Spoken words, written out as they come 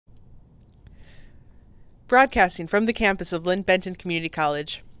broadcasting from the campus of Lynn Benton Community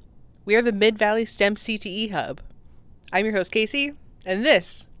College. We are the Mid-Valley STEM CTE Hub. I'm your host, Casey, and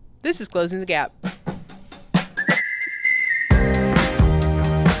this is Closing the Gap.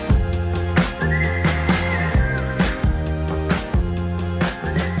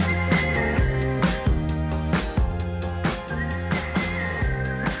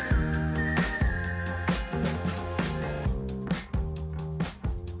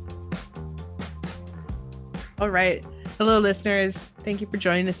 All right. Hello, listeners. Thank you for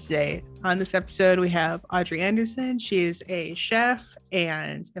joining us today. On this episode, we have Audrey Anderson. She is a chef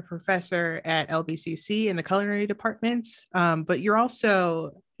and a professor at LBCC in the culinary department. But you're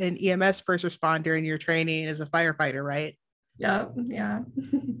also an EMS first responder in your training as a firefighter, right? Yep. Yeah.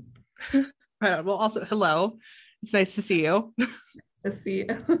 Well, also, hello. It's nice to see you. To see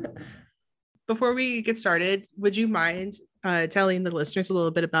you. Before we get started, would you mind telling the listeners a little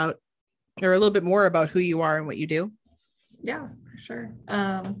bit more about who you are and what you do? Yeah, for sure.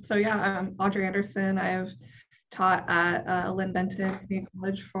 I'm Audrey Anderson. I've taught at Lynn Benton Community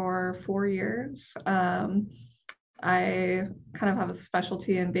College for 4 years. I kind of have a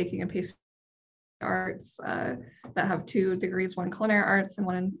specialty in baking and pastry arts that have 2 degrees, one in culinary arts and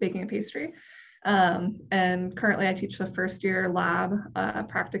one in baking and pastry. And currently I teach the first year lab,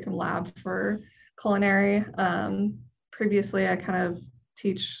 practicum lab for culinary. Previously, I kind of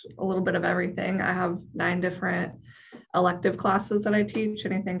teach a little bit of everything. I have 9 different elective classes that I teach,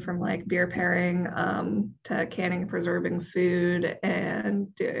 anything from like beer pairing to canning and preserving food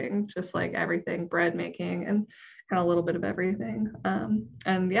and doing just like everything, bread making and kind of a little bit of everything.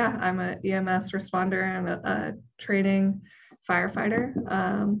 And yeah, I'm an EMS responder and a training firefighter.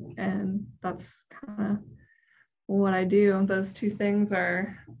 And that's kind of what I do. Those 2 things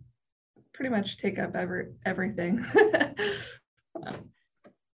are pretty much take up everything.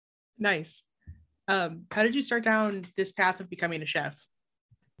 Nice. How did you start down this path of becoming a chef?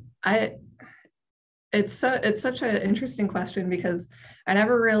 It's such an interesting question because I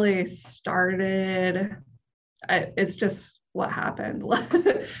never really started. It's just what happened.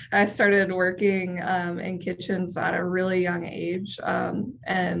 I started working in kitchens at a really young age,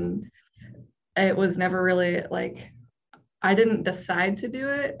 and it was never really like I didn't decide to do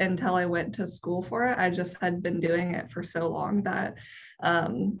it until I went to school for it. I just had been doing it for so long that,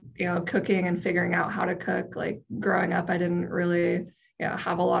 cooking and figuring out how to cook, like growing up, I didn't really,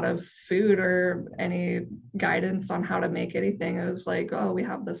 have a lot of food or any guidance on how to make anything. It was like, oh, we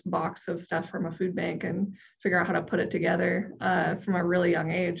have this box of stuff from a food bank and figure out how to put it together from a really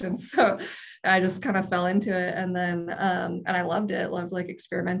young age. And so I just kind of fell into it. And then, and I loved it, loved like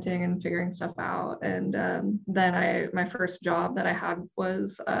experimenting and figuring stuff out. And then my first job that I had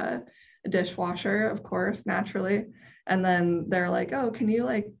was a dishwasher, of course, naturally. And then they're like, oh, can you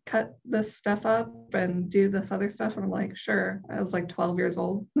like cut this stuff up and do this other stuff? And I'm like, sure. I was like 12 years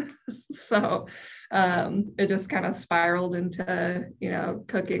old. So it just kind of spiraled into,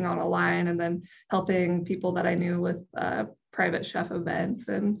 cooking on a line and then helping people that I knew with private chef events.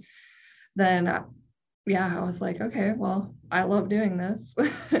 And then, I was like, okay, well, I love doing this.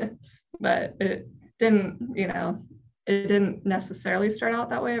 But it didn't necessarily start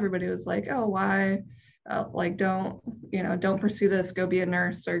out that way. Everybody was like, oh, why? Don't pursue this, go be a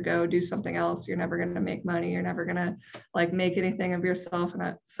nurse or go do something else. You're never going to make money. You're never going to like make anything of yourself.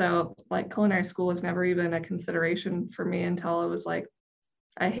 And so like culinary school was never even a consideration for me until it was like,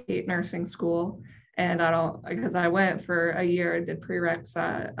 I hate nursing school. And because I went for a year, I did prereqs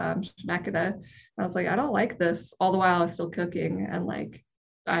at Shemakada. I was like, I don't like this, all the while I was still cooking. And like,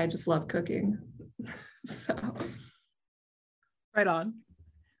 I just love cooking. So. Right on.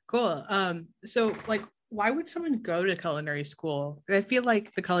 Cool. So like, why would someone go to culinary school? I feel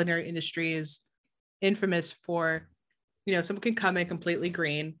like the culinary industry is infamous for, someone can come in completely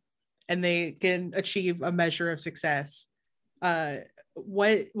green and they can achieve a measure of success.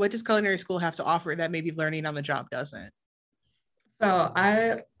 What does culinary school have to offer that maybe learning on the job doesn't? So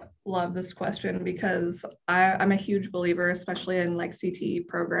I love this question because I'm a huge believer, especially in like CTE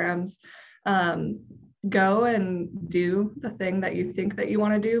programs. Go and do the thing that you think that you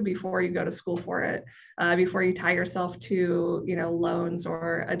want to do before you go to school for it, before you tie yourself to, loans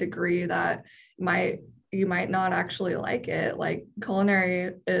or a degree that you might not actually like it. Like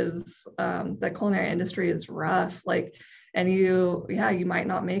culinary is, the culinary industry is rough. Like, and you might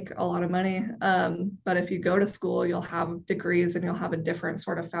not make a lot of money. But if you go to school, you'll have degrees and you'll have a different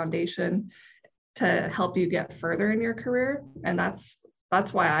sort of foundation to help you get further in your career. And that's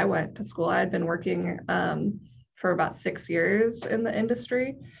why I went to school. I had been working for about 6 years in the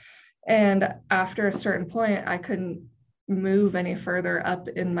industry. And after a certain point, I couldn't move any further up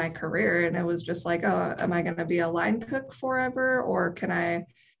in my career. And it was just like, oh, am I going to be a line cook forever? Or can I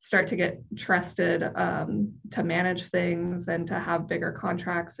start to get trusted to manage things and to have bigger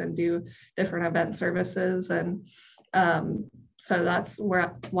contracts and do different event services? And so that's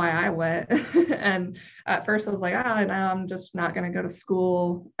why I went. And at first I was like, no, I'm just not going to go to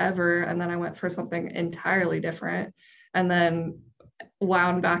school ever. And then I went for something entirely different, and then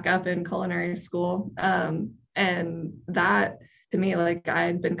wound back up in culinary school. And that, to me, like, I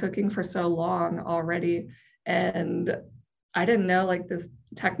had been cooking for so long already, and I didn't know like this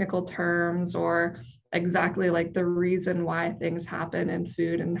technical terms or exactly like the reason why things happen in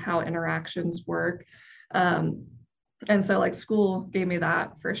food and how interactions work. And so like school gave me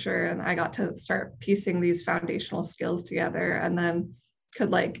that for sure. And I got to start piecing these foundational skills together, and then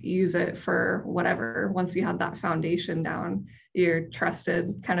could like use it for whatever. Once you had that foundation down, you're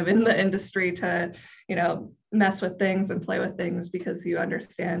trusted kind of in the industry to, you know, mess with things and play with things because you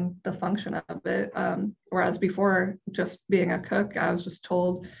understand the function of it. Whereas before, just being a cook, I was just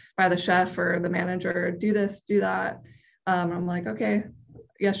told by the chef or the manager, do this, do that. I'm like, okay,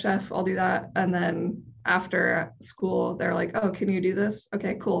 yes, chef, I'll do that. And then after school, they're like, oh, can you do this?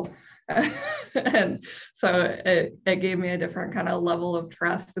 Okay, cool. And so it gave me a different kind of level of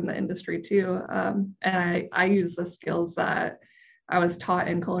trust in the industry too. And I use the skills that I was taught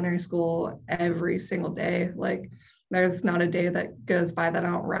in culinary school every single day. Like, there's not a day that goes by that I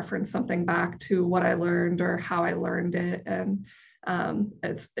don't reference something back to what I learned or how I learned it. And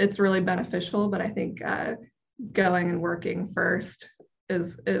it's really beneficial. But I think going and working first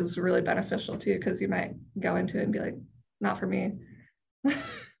is really beneficial too, because you might go into it and be like, not for me.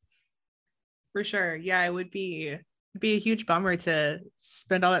 For sure. Yeah, it would be a huge bummer to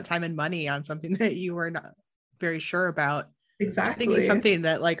spend all that time and money on something that you were not very sure about. Exactly. I think it's something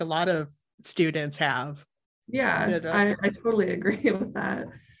that like a lot of students have. Yeah, You know, I totally agree with that.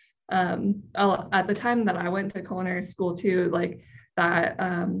 At the time that I went to culinary school too, like that,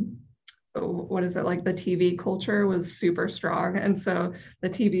 what is it, like the TV culture was super strong. And so the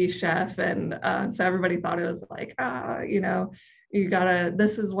TV chef, and so everybody thought it was like, you know, you gotta,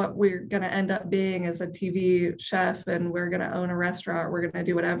 this is what we're gonna end up being as a TV chef, and we're gonna own a restaurant, we're gonna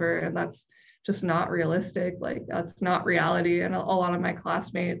do whatever. And that's just not realistic. Like, that's not reality. And a lot of my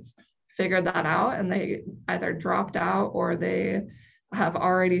classmates figured that out, and they either dropped out or they have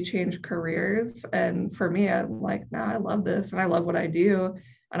already changed careers. And for me, I'm like, no, I love this and I love what I do.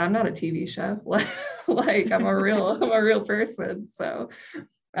 And I'm not a TV chef. Like, I'm a real person. So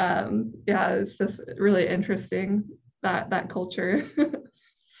yeah, it's just really interesting, that culture.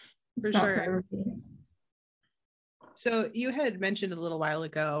 For sure. So you had mentioned a little while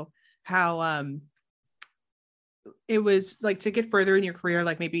ago how it was like to get further in your career,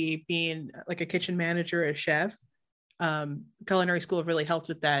 like maybe being like a kitchen manager, a chef. Culinary school really helped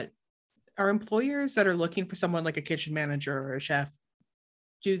with that. Are employers that are looking for someone like a kitchen manager or a chef,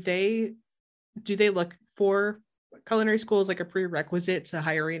 do they look for culinary school as like a prerequisite to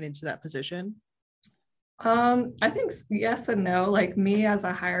hiring into that position? I think yes and no. Like, me as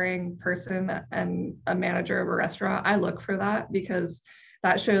a hiring person and a manager of a restaurant, I look for that because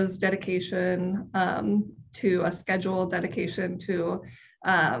that shows dedication to a schedule, dedication to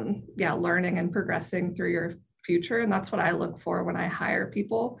learning and progressing through your future. And that's what I look for when I hire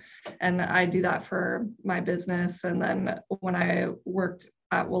people. And I do that for my business. And then when I worked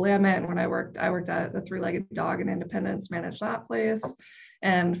at Willamette, and when I worked at the Three-Legged Dog in Independence, managed that place,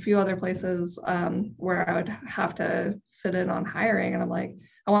 and a few other places where I would have to sit in on hiring. And I'm like,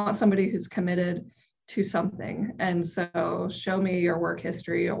 I want somebody who's committed to something. And so show me your work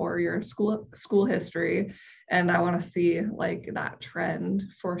history or your school history. And I want to see like that trend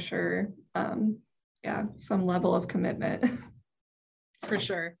for sure. Some level of commitment. For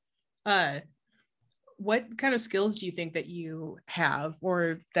sure. What kind of skills do you think that you have,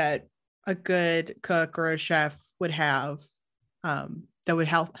 or that a good cook or a chef would have, that would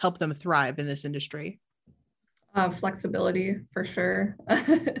help them thrive in this industry? Flexibility, for sure.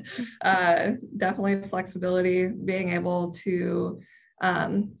 Definitely flexibility, being able to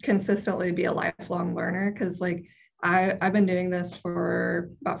consistently be a lifelong learner. Because like, I've been doing this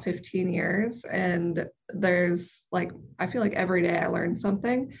for about 15 years, and there's like, I feel like every day I learn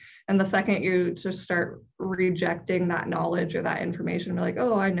something. And the second you just start rejecting that knowledge or that information, like,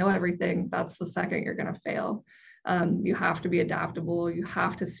 oh, I know everything, that's the second you're going to fail. You have to be adaptable, you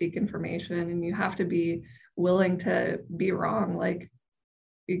have to seek information, and you have to be willing to be wrong. Like,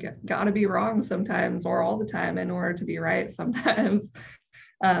 you got to be wrong sometimes, or all the time, in order to be right sometimes.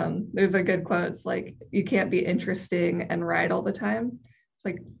 There's a good quote. It's like, you can't be interesting and right all the time. It's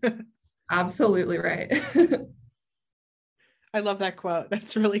like, absolutely right. I love that quote.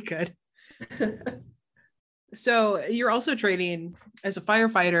 That's really good. So you're also training as a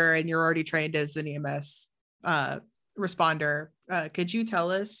firefighter and you're already trained as an EMS responder. Could you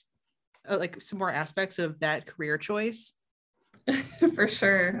tell us like some more aspects of that career choice? For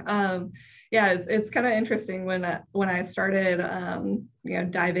sure. Yeah, it's kind of interesting when I started,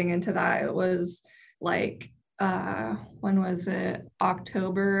 diving into that. It was like, when was it?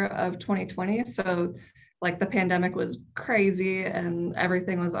 October of 2020. So like the pandemic was crazy and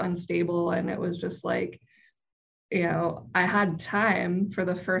everything was unstable, and it was just like, I had time for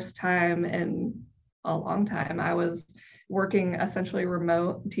the first time in a long time. I was working essentially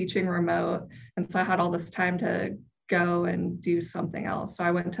remote, teaching remote, and so I had all this time to go and do something else. So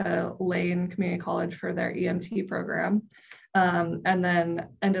I went to Lane Community College for their EMT program, and then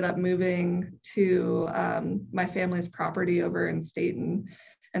ended up moving to my family's property over in Staten.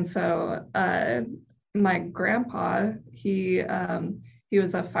 And so my grandpa, he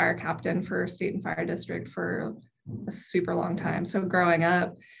was a fire captain for Staten Fire District for a super long time. So growing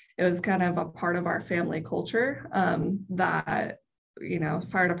up, it was kind of a part of our family culture, that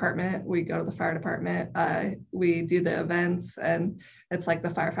fire department, we go to the fire department, we do the events, and it's like the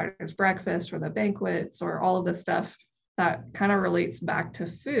firefighters breakfast or the banquets or all of the stuff that kind of relates back to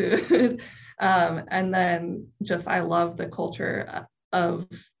food. And then just I love the culture of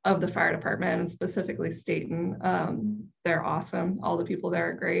the fire department, and specifically Staten. They're awesome. All the people there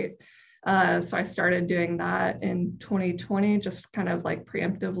are great. So I started doing that in 2020, just kind of like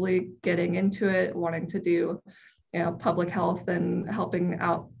preemptively getting into it, wanting to do public health and helping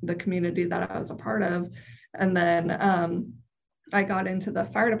out the community that I was a part of. And then I got into the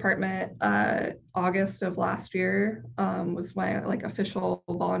fire department August of last year, was my like official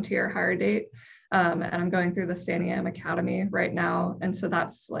volunteer hire date. And I'm going through the Saniam Academy right now. And so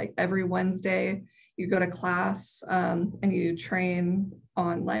that's like every Wednesday you go to class, and you train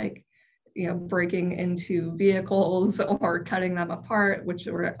on like breaking into vehicles or cutting them apart, which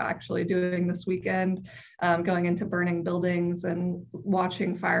we're actually doing this weekend, going into burning buildings and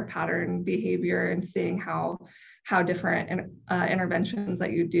watching fire pattern behavior and seeing how different interventions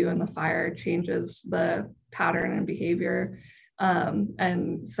that you do in the fire changes the pattern and behavior.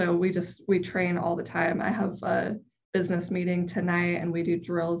 And so we train all the time. I have a business meeting tonight, and we do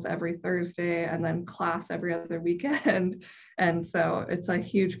drills every Thursday and then class every other weekend. And so it's a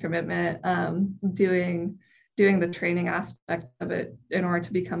huge commitment, doing the training aspect of it in order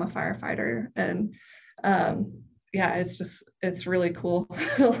to become a firefighter. And yeah, it's really cool.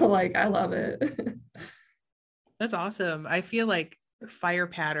 Like I love it. That's awesome. I feel like fire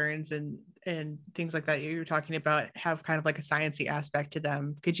patterns and things like that you're talking about have kind of like a sciencey aspect to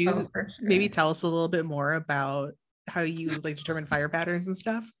them. Could you maybe tell us a little bit more about how you like determine fire patterns and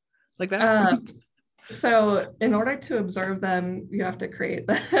stuff like that? So in order to observe them, you have to create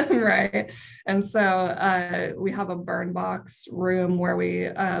them, right? And so we have a burn box room where we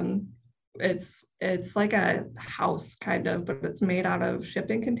it's like a house kind of, but it's made out of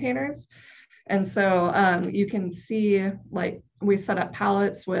shipping containers. And so you can see, like, we set up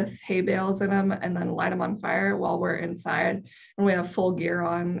pallets with hay bales in them and then light them on fire while we're inside. And we have full gear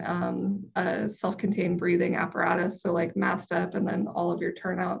on, a self-contained breathing apparatus. So like masked up, and then all of your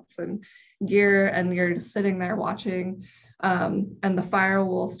turnouts and gear, and you're just sitting there watching. And the fire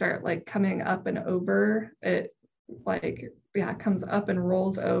will start like coming up and over it, like, yeah, it comes up and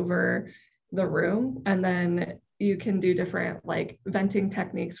rolls over the room. And then you can do different like venting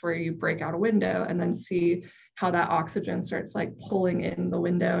techniques where you break out a window and then see how that oxygen starts like pulling in the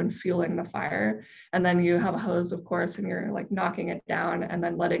window and fueling the fire. And then you have a hose, of course, and you're like knocking it down and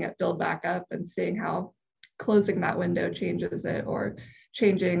then letting it build back up and seeing how closing that window changes it, or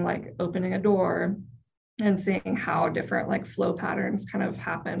changing, like opening a door and seeing how different like flow patterns kind of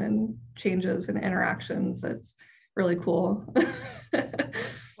happen and changes and interactions. It's really cool.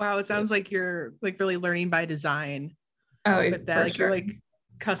 Wow, it sounds like you're like really learning by design. Oh, with that, like sure. you're like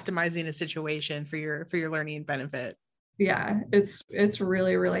customizing a situation for your learning benefit. Yeah, it's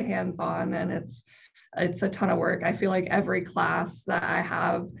really, really hands-on, and it's a ton of work. I feel like every class that I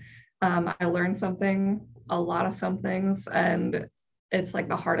have, I learn something, a lot of some things, and it's like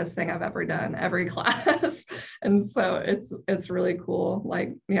the hardest thing I've ever done every class. And so it's really cool,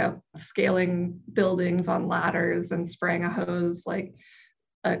 like, scaling buildings on ladders and spraying a hose, like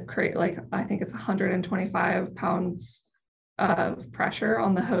a crate, like I think it's 125 pounds of pressure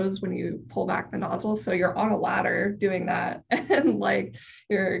on the hose when you pull back the nozzle. So you're on a ladder doing that, and like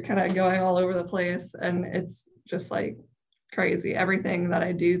you're kind of going all over the place, and it's just like crazy. Everything that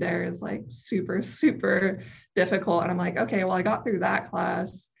I do there is like super, super difficult. And I'm like, okay, well, I got through that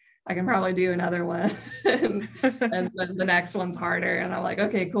class. I can probably do another one. And then the next one's harder. And I'm like,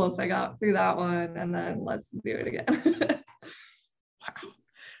 okay, cool. So I got through that one and then let's do it again. Wow.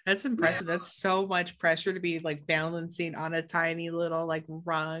 That's impressive. That's so much pressure to be like balancing on a tiny little like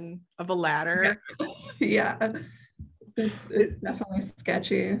rung of a ladder. Yeah. It's definitely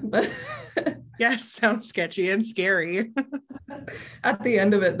sketchy, but yeah, it sounds sketchy and scary. at the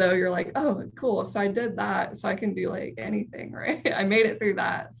end of it though, you're like, oh, cool. So I did that. So I can do like anything, right? I made it through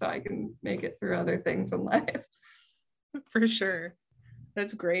that. So I can make it through other things in life. For sure.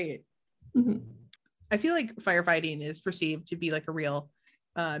 That's great. Mm-hmm. I feel like firefighting is perceived to be like a real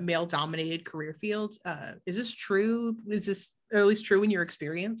male dominated career field. Is this true? Is this at least true in your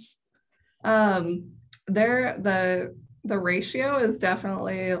experience? There the ratio is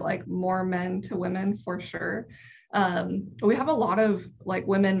definitely like more men to women for sure. We have a lot of like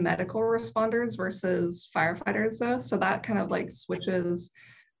women medical responders versus firefighters though, so that kind of like switches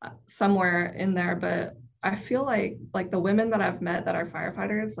somewhere in there. But I feel like the women that I've met that are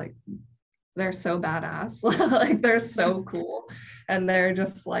firefighters, like they're so badass. Like they're so cool, and they're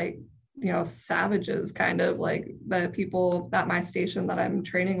just like, you know, savages kind of. Like the people at my station that I'm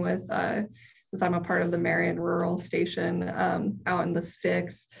training with, because I'm a part of the Marion Rural Station out in the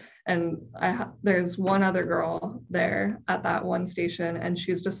sticks. And there's one other girl there at that one station, and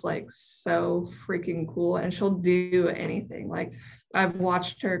she's just like so freaking cool, and she'll do anything. Like I've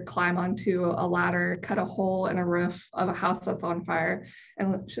watched her climb onto a ladder, cut a hole in a roof of a house that's on fire,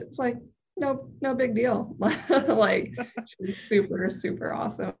 and she's like, no big deal. Like she's super, super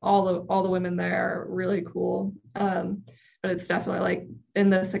awesome. All the women there are really cool. But it's definitely like in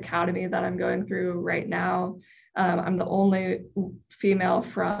this academy that I'm going through right now, I'm the only female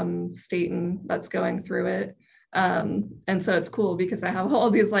from Staten that's going through it. And so it's cool because I have all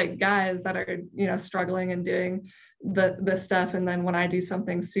these like guys that are, you know, struggling and doing the stuff. And then when I do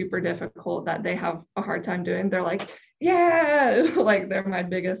something super difficult that they have a hard time doing, they're like, yeah, like they're my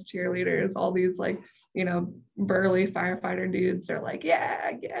biggest cheerleaders. All these like, you know, burly firefighter dudes are like, yeah,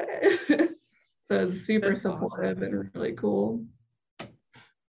 I get it. So it's super That's supportive awesome. And really cool.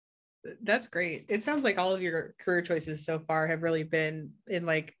 That's great. It sounds like all of your career choices so far have really been in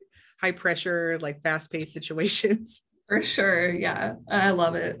like high pressure, like fast paced situations. For sure. Yeah. I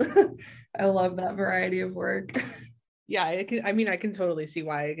love it. I love that variety of work. Yeah, I can totally see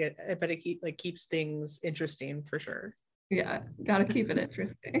why but it keeps things interesting for sure. Yeah, gotta keep it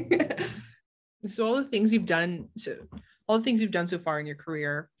interesting. So all the things you've done so far in your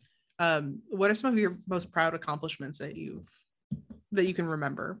career, what are some of your most proud accomplishments that you can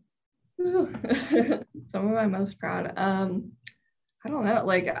remember? Some of my most proud. I don't know.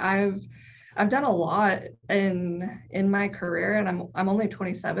 Like I've done a lot in my career, and I'm only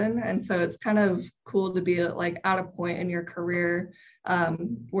 27, and so it's kind of cool to be like at a point in your career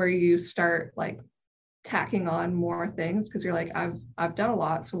where you start like tacking on more things, because you're like, I've done a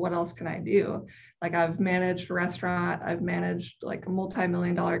lot, so what else can I do? Like I've managed a restaurant, I've managed like a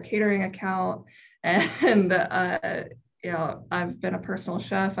multi-million-dollar catering account, and you know, I've been a personal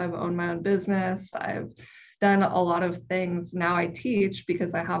chef, I've owned my own business, I've done a lot of things. Now I teach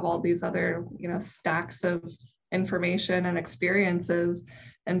because I have all these other, you know, stacks of information and experiences.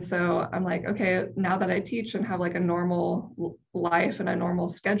 And so I'm like, okay, now that I teach and have like a normal life and a normal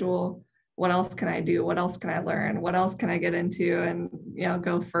schedule, what else can I do? What else can I learn? What else can I get into and, you know,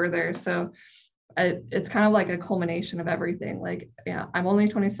 go further? So it's kind of like a culmination of everything. Like, yeah, I'm only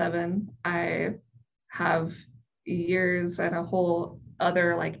 27. I have years and a whole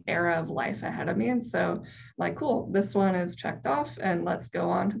other like era of life ahead of me. And so like, cool, this one is checked off and let's go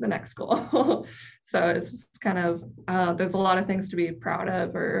on to the next goal. So it's kind of, there's a lot of things to be proud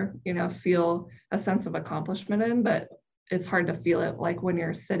of or, you know, feel a sense of accomplishment in, but it's hard to feel it like when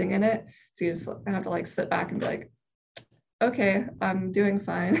you're sitting in it. So you just have to like sit back and be like, okay, I'm doing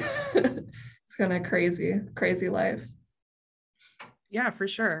fine. It's kind of crazy life. Yeah, for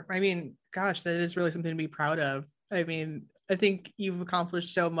sure. I mean, gosh, that is really something to be proud of. I mean, I think you've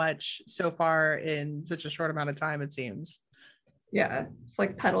accomplished so much so far in such a short amount of time, it seems. Yeah, it's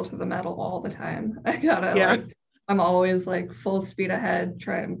like pedal to the metal all the time. I gotta like, I'm always like full speed ahead,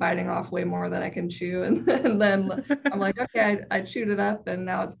 biting off way more than I can chew. And then I'm like, okay, I chewed it up and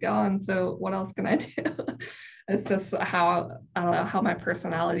now it's gone. So what else can I do? It's just how, I don't know, how my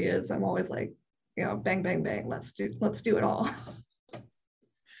personality is. I'm always like, you know, bang, bang, bang, let's do it all.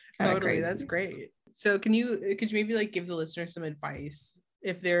 Totally. That's great. So could you maybe like give the listeners some advice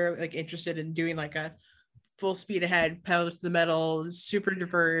if they're like interested in doing like a full speed ahead, pedal to the metal, super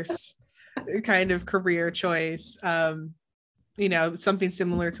diverse kind of career choice? You know, something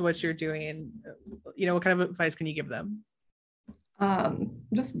similar to what you're doing. You know, what kind of advice can you give them?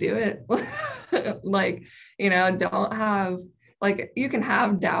 Just do it. Like, don't have, like, you can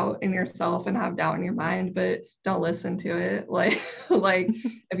have doubt in yourself and have doubt in your mind, but don't listen to it. Like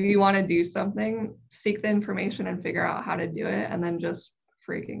if you want to do something, seek the information and figure out how to do it, and then just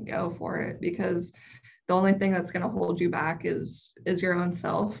freaking go for it, because the only thing that's going to hold you back is your own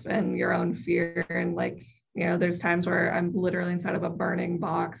self and your own fear. And like, there's times where I'm literally inside of a burning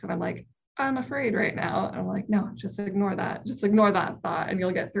box and I'm like, I'm afraid right now. And I'm like, no, just ignore that. Just ignore that thought and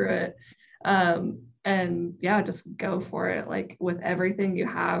you'll get through it. And yeah, just go for it. Like with everything you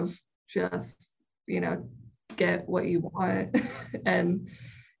have, just, get what you want and,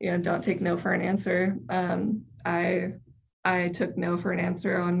 don't take no for an answer. I took no for an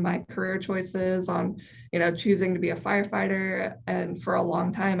answer on my career choices, on, choosing to be a firefighter, and for a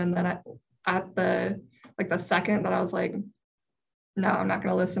long time. And then at the second that I was like, no, I'm not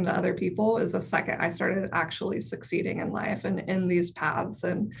going to listen to other people, is the second I started actually succeeding in life and in these paths.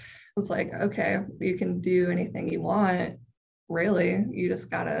 And I was like, okay, you can do anything you want. Really, you just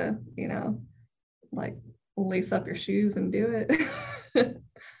gotta, like lace up your shoes and do it.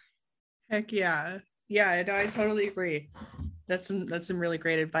 Heck yeah. Yeah, no, I totally agree. That's some really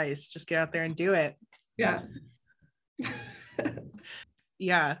great advice. Just get out there and do it. Yeah.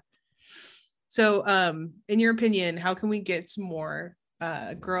 Yeah. So in your opinion, how can we get some more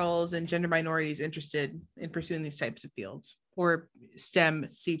girls and gender minorities interested in pursuing these types of fields, or STEM,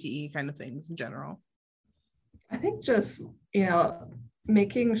 CTE kind of things in general? I think just,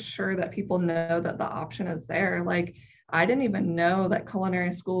 making sure that people know that the option is there. Like, I didn't even know that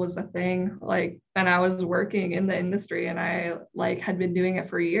culinary school was a thing. Like, and I was working in the industry and I like had been doing it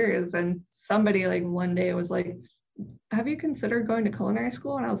for years. And somebody like one day was like, have you considered going to culinary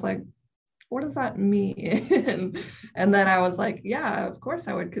school? And I was like, what does that mean? And then I was like, yeah, of course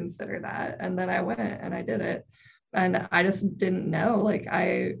I would consider that. And then I went and I did it. And I just didn't know. Like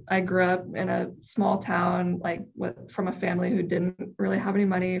I grew up in a small town, like from a family who didn't really have any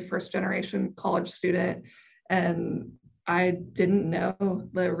money, first generation college student. And I didn't know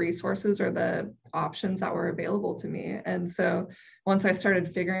the resources or the options that were available to me. And so once I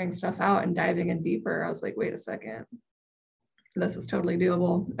started figuring stuff out and diving in deeper, I was like, wait a second, this is totally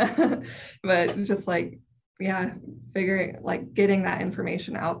doable. But just like, yeah, figuring, like getting that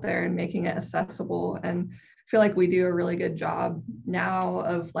information out there and making it accessible. And I feel like we do a really good job now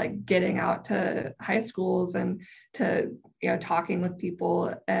of like getting out to high schools and to, talking with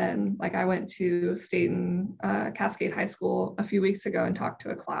people. And like I went to Staten Cascade High School a few weeks ago and talked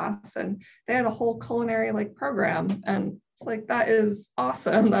to a class, and they had a whole culinary like program. And it's like, that is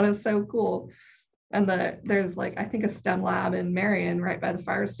awesome. That is so cool. And there's like, I think a STEM lab in Marion right by the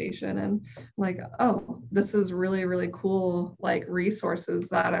fire station. And like, oh, this is really, really cool, like resources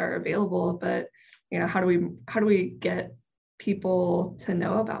that are available. But, how do we get people to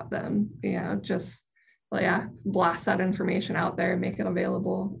know about them? Just, well, yeah, blast that information out there, make it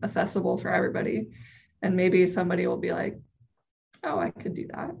available, accessible for everybody. And maybe somebody will be like, oh, I could do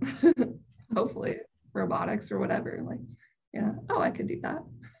that. Hopefully robotics or whatever. Like, yeah, oh, I could do that.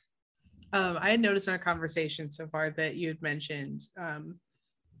 I had noticed in our conversation so far that you had mentioned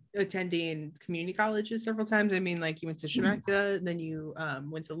attending community colleges several times. I mean, like you went to Chemeketa, and then you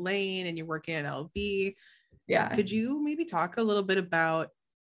went to Lane, and you're working at LB. Yeah. Could you maybe talk a little bit about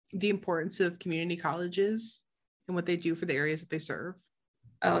the importance of community colleges and what they do for the areas that they serve?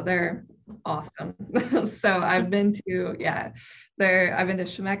 Oh, they're awesome. So I've been to, I've been to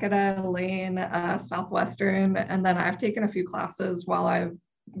Chemeketa, Lane, Southwestern, and then I've taken a few classes while I've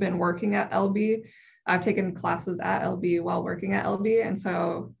been working at LB. I've taken classes at LB while working at LB. And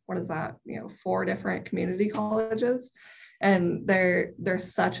so what is that? 4 different community colleges. And they're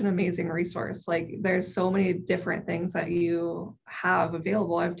such an amazing resource. Like there's so many different things that you have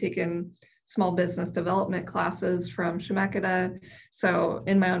available. I've taken small business development classes from Chemeketa. So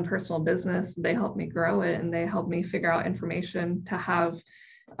in my own personal business, they helped me grow it, and they helped me figure out information to have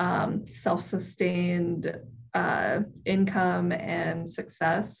self-sustained income and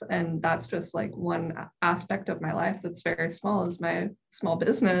success. And that's just like one aspect of my life that's very small, is my small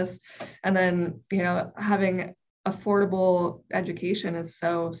business. And then, having affordable education is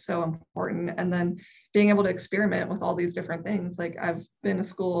so important. And then being able to experiment with all these different things. Like I've been to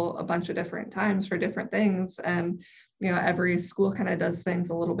school a bunch of different times for different things, and every school kind of does things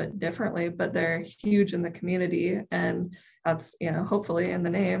a little bit differently, but they're huge in the community. And that's, hopefully in the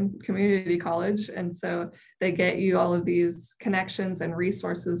name, community college. And so they get you all of these connections and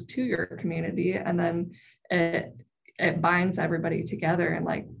resources to your community. And then it binds everybody together. And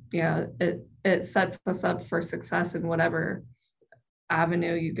like, it sets us up for success in whatever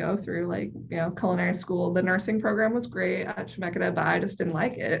avenue you go through, like, culinary school. The nursing program was great at Chemeketa, but I just didn't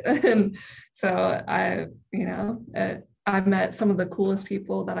like it. And so I met some of the coolest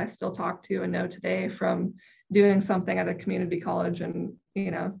people that I still talk to and know today from doing something at a community college and,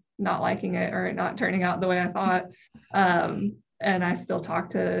 not liking it or not turning out the way I thought. And I still talk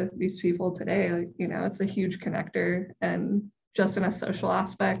to these people today. Like, it's a huge connector, and just in a social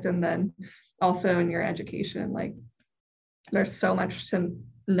aspect. And then also in your education, like, there's so much to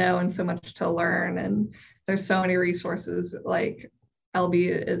know and so much to learn. And there's so many resources. Like,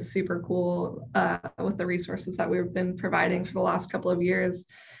 LB is super cool with the resources that we've been providing for the last couple of years.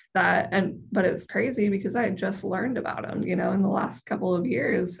 But it's crazy because I just learned about them, in the last couple of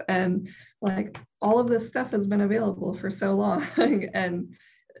years. And like, all of this stuff has been available for so long. And,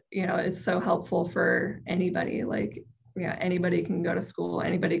 it's so helpful for anybody. Like, anybody can go to school,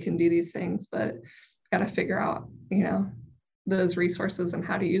 anybody can do these things, but got to figure out, those resources and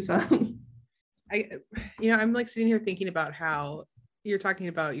how to use them. I'm like sitting here thinking about how you're talking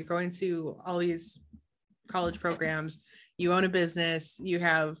about you're going to all these college programs, you own a business, you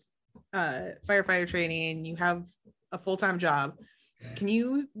have firefighter training, you have a full-time job. Can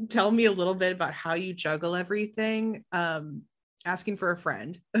you tell me a little bit about how you juggle everything? Asking for a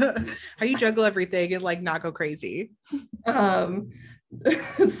friend, how you juggle everything and like not go crazy. So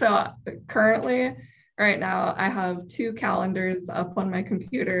currently, right now, I have 2 calendars up on my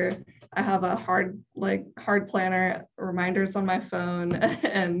computer. I have a hard planner, reminders on my phone.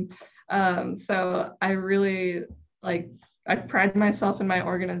 And so I really I pride myself in my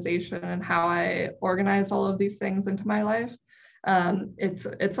organization and how I organize all of these things into my life.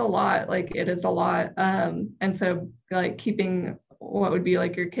 It's a lot, like it is a lot. And so like keeping what would be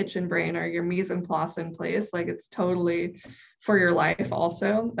like your kitchen brain or your mise en place in place, like it's totally for your life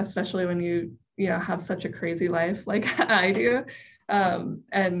also, especially when you have such a crazy life like I do.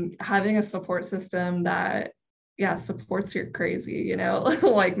 And having a support system that supports your crazy,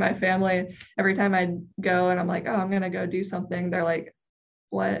 like my family, every time I go and I'm like, oh, I'm gonna go do something, they're like,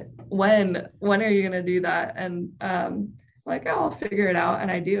 when are you gonna do that? And like, oh, I'll figure it out, and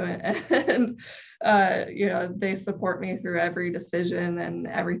I do it. And they support me through every decision and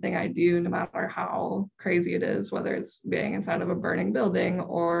everything I do, no matter how crazy it is, whether it's being inside of a burning building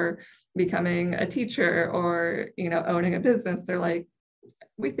or becoming a teacher or owning a business. They're like,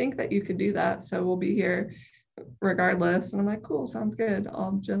 we think that you could do that, so we'll be here regardless. And I'm like, cool, sounds good,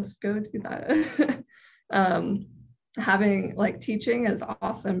 I'll just go do that. Having teaching is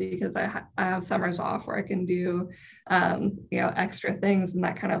awesome because I have summers off where I can do extra things, and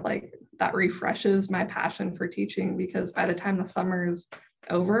that kind of that refreshes my passion for teaching, because by the time the summer's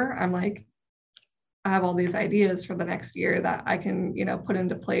over, I'm like, I have all these ideas for the next year that I can put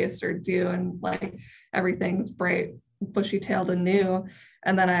into place or do, and everything's bright, bushy-tailed and new.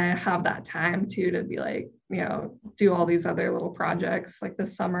 And then I have that time too to be do all these other little projects. Like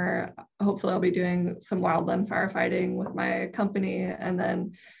this summer, hopefully I'll be doing some wildland firefighting with my company, and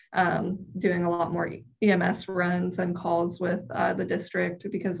then doing a lot more EMS runs and calls with the district,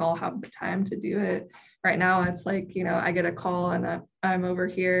 because I'll have the time to do it. Right now it's I get a call and I'm over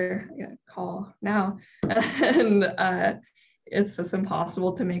here, call now, and it's just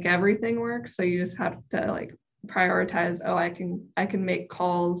impossible to make everything work. So you just have to prioritize, oh, I can make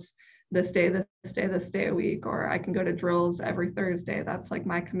calls this day a week, or I can go to drills every Thursday. That's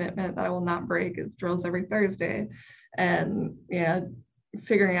my commitment that I will not break, is drills every Thursday. And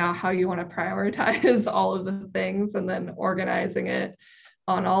figuring out how you want to prioritize all of the things, and then organizing it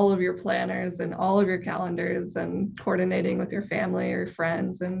on all of your planners and all of your calendars, and coordinating with your family or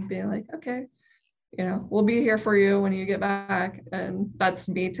friends, and being like, okay, we'll be here for you when you get back. And that's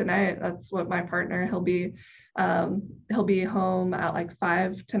me tonight. That's what my partner, he'll be home at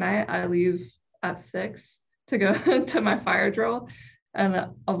 5 tonight. I leave at 6 to go to my fire drill, and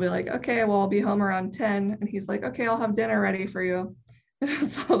I'll be like, okay, well, I'll be home around 10. And he's like, okay, I'll have dinner ready for you.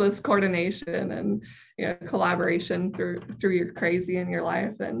 So this coordination and collaboration through your crazy in your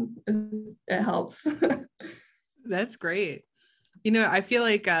life, and it helps. That's great. I feel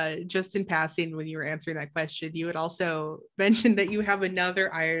like just in passing, when you were answering that question, you had also mentioned that you have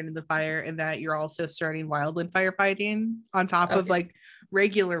another iron in the fire, and that you're also starting wildland firefighting on top of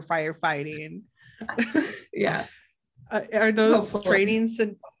regular firefighting. Yeah. Are those trainings,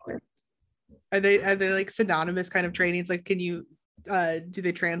 and are they synonymous kind of trainings? Can you do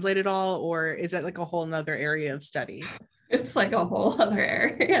they translate at all, or is that a whole nother area of study? It's a whole other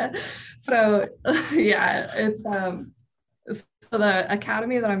area. So yeah, it's So the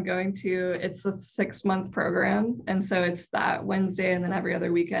academy that I'm going to, it's a 6-month program. And so it's that Wednesday and then every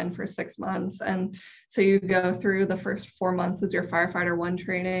other weekend for 6 months. And so you go through the first 4 months as your firefighter 1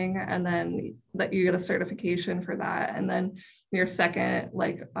 training, and then that you get a certification for that. And then your second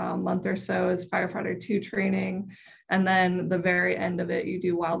month or so is firefighter 2 training. And then the very end of it, you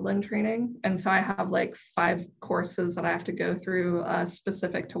do wildland training. And so I have like 5 courses that I have to go through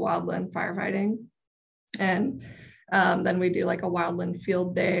specific to wildland firefighting. And then we do like a wildland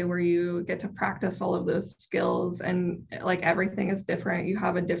field day where you get to practice all of those skills, and like everything is different. You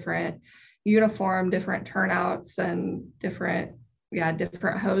have a different uniform, different turnouts, and different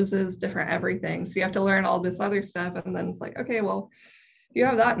hoses, different everything. So you have to learn all this other stuff. And then it's like, okay, well, you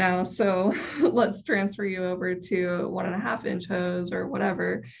have that now. So let's transfer you over to 1.5-inch hose or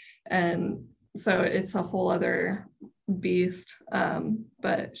whatever. And so it's a whole other beast,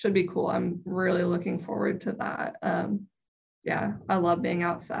 but should be cool. I'm really looking forward to that. I love being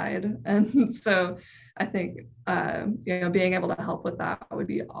outside, and so I think being able to help with that would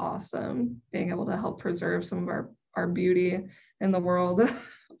be awesome. Being able to help preserve some of our beauty in the world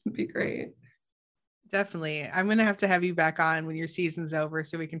would be great. Definitely. I'm gonna have to have you back on when your season's over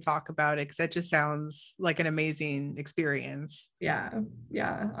so we can talk about it, because that just sounds like an amazing experience. Yeah,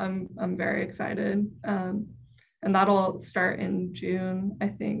 I'm very excited. And that'll start in June, I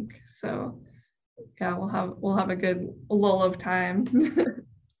think. So yeah, we'll have a good lull of time.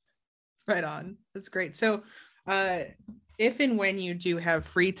 Right on. That's great. So if and when you do have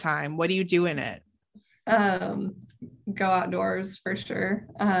free time, what do you do in it? Go outdoors for sure.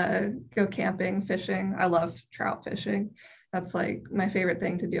 Go camping, fishing. I love trout fishing. That's like my favorite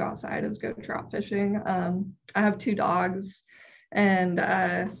thing to do outside, is go trout fishing. I have 2 dogs. And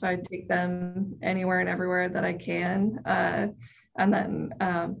so I take them anywhere and everywhere that I can. And then,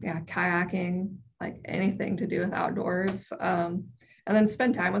 kayaking, like anything to do with outdoors. And then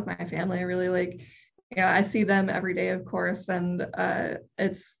spend time with my family. I really I see them every day, of course. And I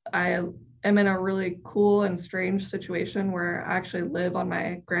am in a really cool and strange situation where I actually live on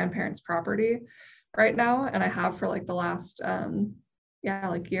my grandparents' property right now. And I have for like the last,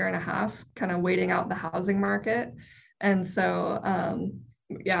 year and a half, kind of waiting out the housing market. And so,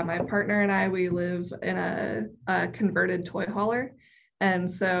 my partner and I, we live in a converted toy hauler.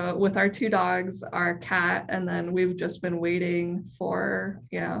 And so with our 2 dogs, our cat, and then we've just been waiting for,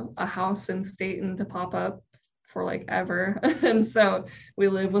 a house in Staten to pop up for like ever. And so we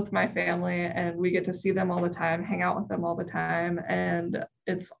live with my family, and we get to see them all the time, hang out with them all the time. And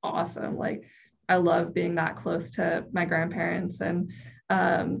it's awesome. Like, I love being that close to my grandparents and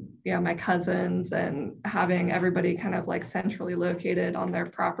my cousins, and having everybody kind of like centrally located on their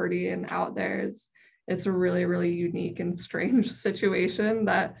property and out there it's a really, really unique and strange situation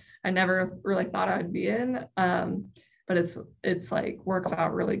that I never really thought I would be in. But it's like works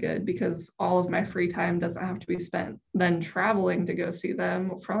out really good, because all of my free time doesn't have to be spent then traveling to go see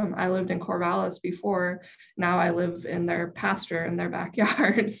them. I lived in Corvallis before. Now I live in their pasture in their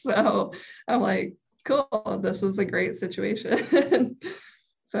backyard. So I'm like, cool, this was a great situation.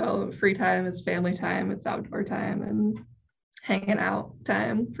 So free time is family time, it's outdoor time, and hanging out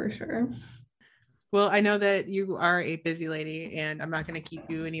time for sure. Well, I know that you are a busy lady, and I'm not going to keep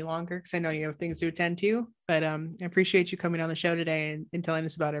you any longer because I know you have things to attend to, but I appreciate you coming on the show today and telling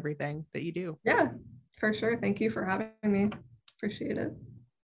us about everything that you do. Yeah, for sure. Thank you for having me. Appreciate it.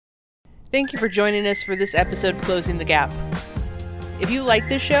 Thank you for joining us for this episode of Closing the Gap. If you like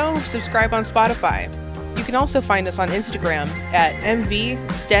this show, subscribe on Spotify. You can also find us on Instagram at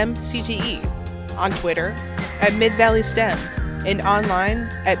MVSTEMCTE, on Twitter at MidValleySTEM, and online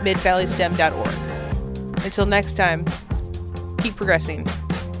at midvalleystem.org. Until next time, keep progressing.